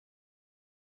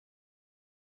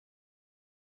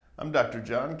I'm Dr.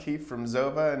 John Keefe from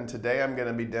ZOVA, and today I'm going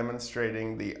to be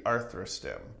demonstrating the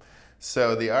Arthrostim.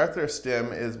 So the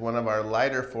Arthrostim is one of our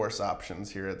lighter force options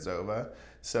here at ZOVA.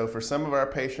 So for some of our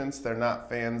patients, they're not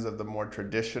fans of the more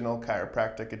traditional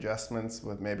chiropractic adjustments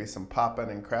with maybe some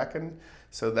popping and cracking,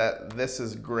 so that this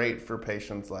is great for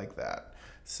patients like that.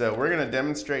 So we're going to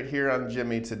demonstrate here on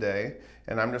Jimmy today,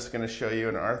 and I'm just going to show you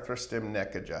an Arthrostim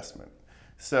neck adjustment.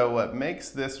 So what makes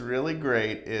this really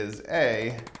great is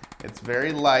it's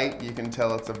very light. You can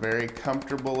tell it's a very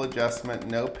comfortable adjustment,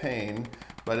 no pain,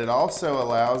 but it also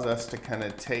allows us to kind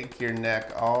of take your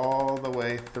neck all the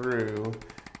way through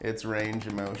its range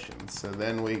of motion. So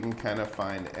then we can kind of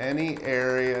find any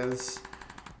areas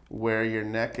where your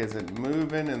neck isn't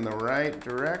moving in the right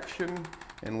direction,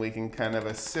 and we can kind of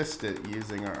assist it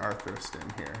using our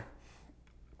Arthrostim here.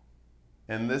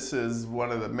 And this is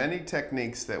one of the many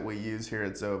techniques that we use here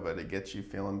at ZOVA to get you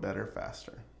feeling better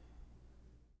faster.